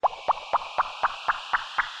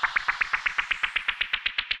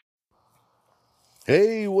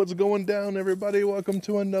Hey, what's going down, everybody? Welcome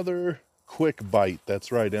to another Quick Bite.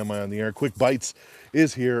 That's right, Am I on the Air? Quick Bites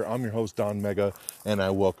is here. I'm your host, Don Mega, and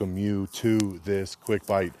I welcome you to this Quick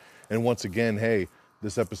Bite. And once again, hey,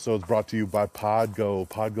 this episode is brought to you by Podgo.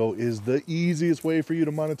 Podgo is the easiest way for you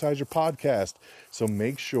to monetize your podcast. So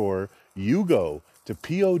make sure you go to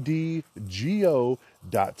podgo.co.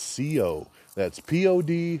 That's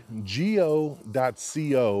podgo.co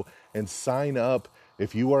and sign up.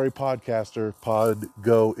 If you are a podcaster,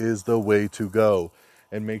 Podgo is the way to go.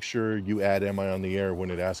 And make sure you add Am I on the Air when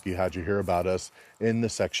it asks you how'd you hear about us in the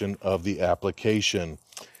section of the application.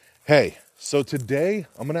 Hey, so today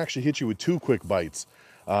I'm going to actually hit you with two quick bites.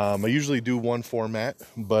 I usually do one format,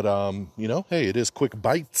 but hey, it is quick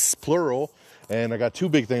bites, plural. And I got two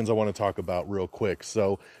big things I want to talk about real quick.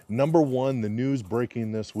 So number one, the news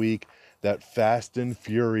breaking this week that Fast and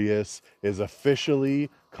Furious is officially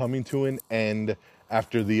coming to an end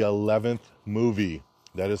after the 11th movie.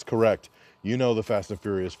 That is correct. You know the Fast and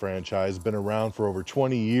Furious franchise has been around for over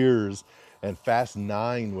 20 years, and Fast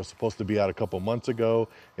 9 was supposed to be out a couple months ago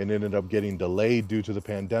and ended up getting delayed due to the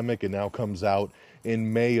pandemic and now comes out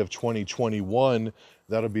in May of 2021.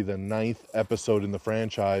 That'll be the 9th episode in the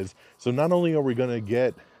franchise. So not only are we going to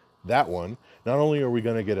get that one, not only are we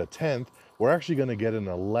going to get a 10th, we're actually going to get an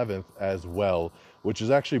 11th as well, which is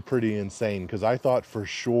actually pretty insane because I thought for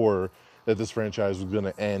sure that this franchise was going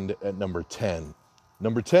to end at number 10.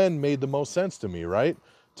 Number 10 made the most sense to me, right?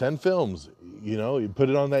 10 films, you put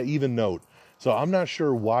it on that even note. So I'm not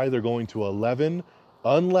sure why they're going to 11,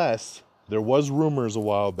 unless there was rumors a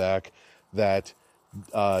while back that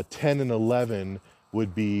 10 and 11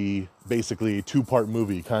 would be basically a two-part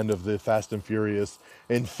movie, kind of the Fast and Furious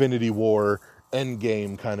Infinity War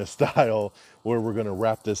Endgame kind of style, where we're going to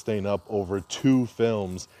wrap this thing up over two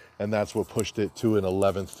films, and that's what pushed it to an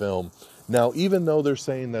 11th film. Now, even though they're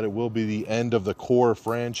saying that it will be the end of the core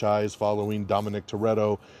franchise following Dominic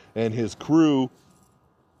Toretto and his crew,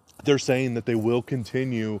 they're saying that they will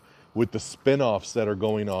continue with the spin-offs that are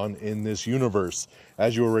going on in this universe.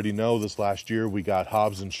 As you already know, this last year we got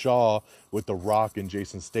Hobbs and Shaw with The Rock and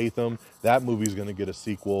Jason Statham. That movie's going to get a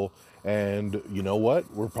sequel. And you know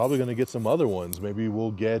what? We're probably going to get some other ones. Maybe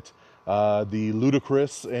we'll get the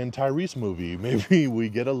Ludacris and Tyrese movie. Maybe we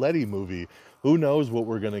get a Letty movie. Who knows what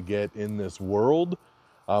we're going to get in this world?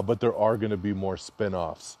 But there are going to be more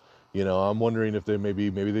spin-offs. I'm wondering if they maybe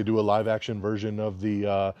they do a live action version of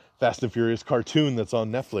the Fast and Furious cartoon that's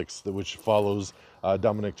on Netflix, which follows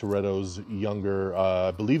Dominic Toretto's younger, I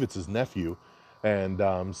believe it's his nephew.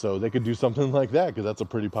 And so they could do something like that because that's a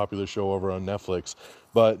pretty popular show over on Netflix.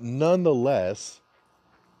 But nonetheless,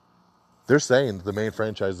 they're saying that the main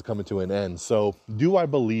franchise is coming to an end. So do I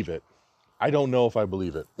believe it? I don't know if I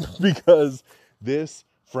believe it because this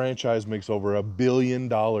franchise makes over $1 billion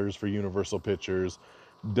for Universal Pictures.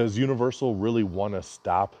 Does Universal really want to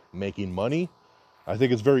stop making money? I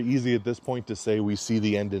think it's very easy at this point to say we see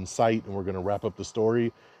the end in sight and we're going to wrap up the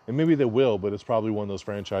story. And maybe they will, but it's probably one of those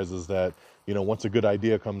franchises that, once a good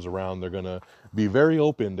idea comes around, they're going to be very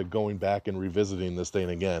open to going back and revisiting this thing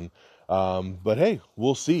again. But hey,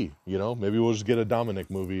 we'll see. Maybe we'll just get a Dominic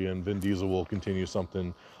movie and Vin Diesel will continue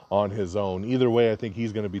something on his own. Either way, I think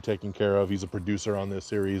he's going to be taken care of. He's a producer on this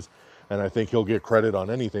series, and I think he'll get credit on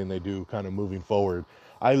anything they do kind of moving forward.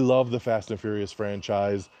 I love the Fast and Furious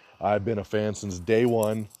franchise. I've been a fan since day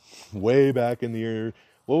one, way back in the year,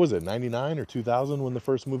 what was it, 99 or 2000 when the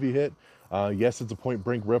first movie hit? Yes, it's a Point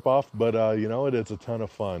Break ripoff, but it's a ton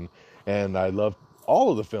of fun. And I love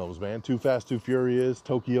all of the films, man. Too Fast, Too Furious,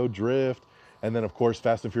 Tokyo Drift. And then, of course,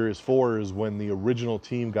 Fast and Furious 4 is when the original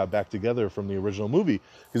team got back together from the original movie.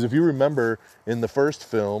 Because if you remember, in the first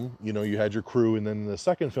film, you had your crew. And then in the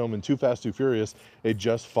second film, in Too Fast, Too Furious, it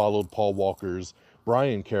just followed Paul Walker's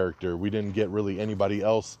Brian character. We didn't get really anybody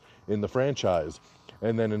else in the franchise.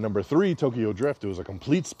 And then in number 3, Tokyo Drift, it was a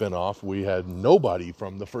complete spin-off. We had nobody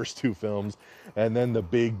from the first two films. And then the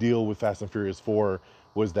big deal with Fast and Furious 4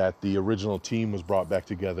 was that the original team was brought back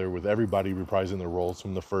together with everybody reprising their roles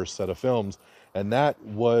from the first set of films. And that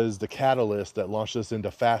was the catalyst that launched us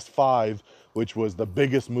into Fast 5, which was the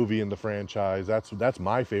biggest movie in the franchise. That's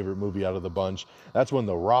my favorite movie out of the bunch. That's when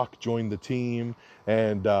The Rock joined the team.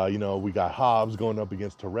 And, we got Hobbs going up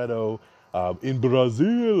against Toretto in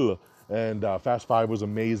Brazil. And Fast 5 was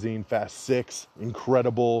amazing. Fast 6,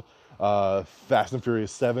 incredible. Fast and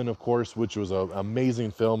Furious 7, of course, which was an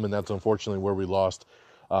amazing film. And that's unfortunately where we lost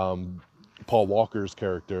Paul Walker's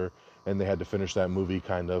character. And they had to finish that movie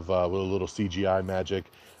kind of with a little CGI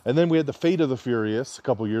magic. And then we had The Fate of the Furious a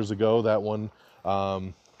couple years ago. That one, a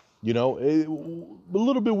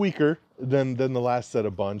little bit weaker than the last set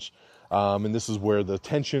of bunch. And this is where the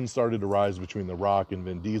tension started to rise between The Rock and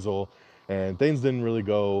Vin Diesel. And things didn't really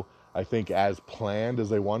go, I think, as planned as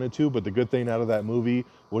they wanted to. But the good thing out of that movie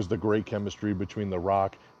was the great chemistry between The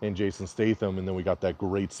Rock and Jason Statham. And then we got that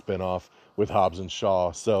great spinoff with Hobbs and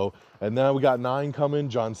Shaw. So, and now we got 9 coming.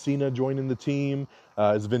 John Cena joining the team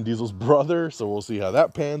as Vin Diesel's brother. So we'll see how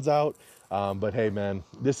that pans out. But hey, man,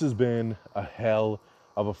 this has been a hell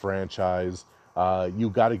of a franchise. You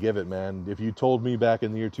got to give it, man. If you told me back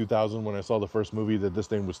in the year 2000 when I saw the first movie that this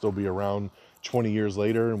thing would still be around 20 years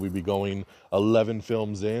later and we'd be going 11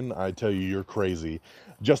 films in, I tell you, you're crazy.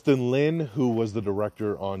 Justin Lin, who was the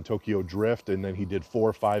director on Tokyo Drift, and then he did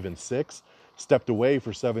 4, 5, and 6, stepped away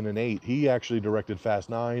for 7 and 8. He actually directed Fast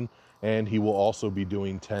 9, and he will also be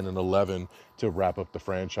doing 10 and 11 to wrap up the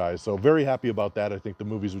franchise. So very happy about that. I think the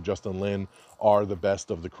movies with Justin Lin are the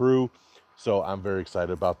best of the crew. So I'm very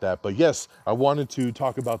excited about that. But yes, I wanted to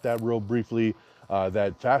talk about that real briefly,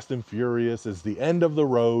 that Fast and Furious is the end of the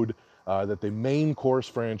road, that the main course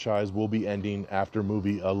franchise will be ending after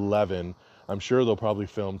movie 11. I'm sure they'll probably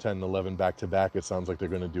film 10 and 11 back to back. It sounds like they're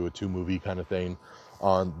going to do a 2-movie kind of thing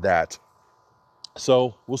on that.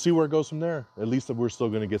 So we'll see where it goes from there. At least we're still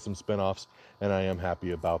going to get some spinoffs, and I am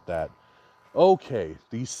happy about that. Okay,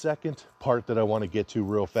 the second part that I want to get to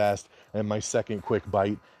real fast, and my second quick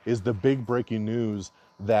bite, is the big breaking news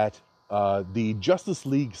that the Justice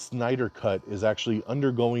League Snyder Cut is actually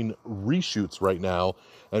undergoing reshoots right now.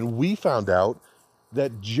 And we found out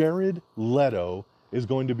that Jared Leto is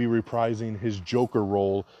going to be reprising his Joker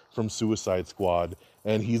role from Suicide Squad,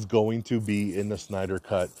 and he's going to be in the Snyder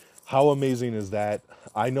Cut. How amazing is that?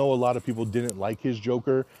 I know a lot of people didn't like his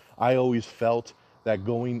Joker. I always felt that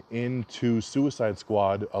going into Suicide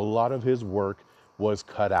Squad, a lot of his work was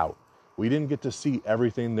cut out. We didn't get to see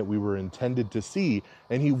everything that we were intended to see,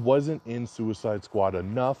 and he wasn't in Suicide Squad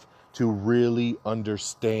enough to really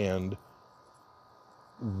understand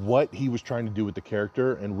what he was trying to do with the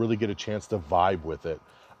character and really get a chance to vibe with it.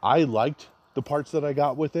 I liked the parts that I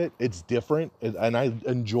got with it. It's different, and I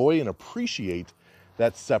enjoy and appreciate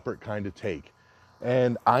that separate kind of take.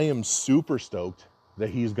 And I am super stoked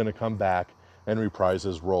that he's going to come back and reprise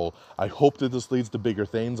his role. I hope that this leads to bigger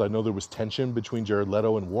things. I know there was tension between Jared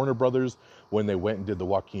Leto and Warner Brothers when they went and did the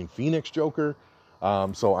Joaquin Phoenix Joker.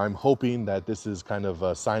 So I'm hoping that this is kind of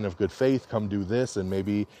a sign of good faith. Come do this, and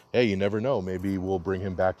maybe, hey, you never know. Maybe we'll bring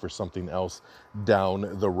him back for something else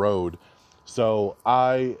down the road. So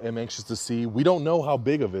I am anxious to see. We don't know how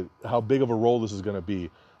big of a role this is going to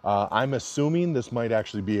be. I'm assuming this might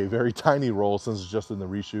actually be a very tiny role since it's just in the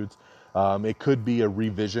reshoots. It could be a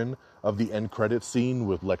revision of the end credits scene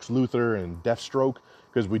with Lex Luthor and Deathstroke,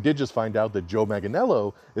 because we did just find out that Joe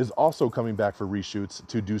Manganiello is also coming back for reshoots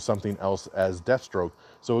to do something else as Deathstroke.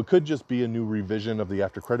 So it could just be a new revision of the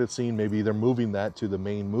after credits scene. Maybe they're moving that to the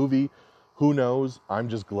main movie. Who knows? I'm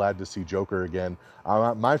just glad to see Joker again.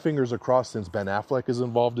 My fingers are crossed, since Ben Affleck is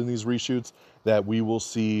involved in these reshoots, that we will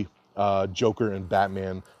see Joker and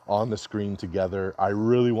Batman on the screen together. I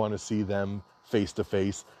really want to see them face to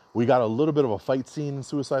face. We got a little bit of a fight scene in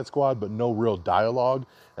Suicide Squad, but no real dialogue,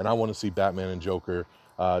 and I want to see Batman and Joker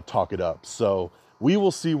talk it up. So we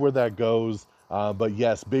will see where that goes. But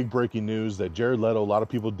yes, big breaking news that Jared Leto, a lot of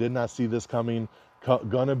people did not see this coming,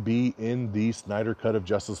 gonna be in the Snyder Cut of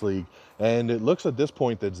Justice League. And it looks at this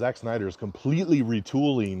point that Zack Snyder is completely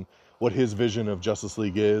retooling what his vision of Justice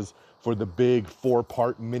League is for the big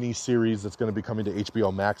 4-part mini-series that's going to be coming to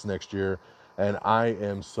HBO Max next year. And I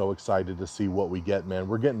am so excited to see what we get, man.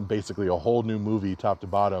 We're getting basically a whole new movie top to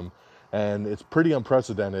bottom, and it's pretty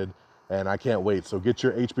unprecedented, and I can't wait. So get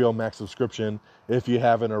your HBO Max subscription if you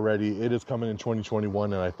haven't already. It is coming in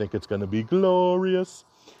 2021, and I think it's going to be glorious.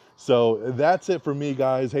 So that's it for me,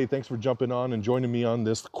 guys. Hey, thanks for jumping on and joining me on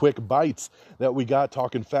this quick bites that we got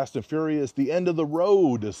talking Fast and Furious, the end of the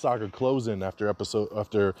road saga closing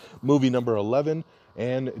after movie number 11,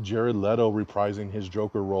 and Jared Leto reprising his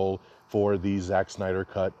Joker role for the Zack Snyder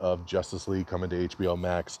Cut of Justice League coming to HBO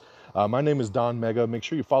Max. My name is Don Mega. Make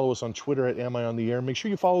sure you follow us on Twitter at Am I On The Air. Make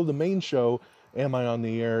sure you follow the main show, Am I On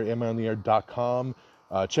The Air, amiontheair.com.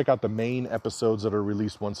 Check out the main episodes that are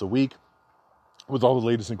released once a week with all the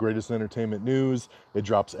latest and greatest entertainment news. It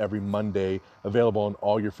drops every Monday, available on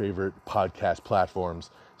all your favorite podcast platforms.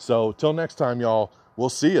 So till next time, y'all, we'll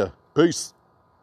see ya. Peace.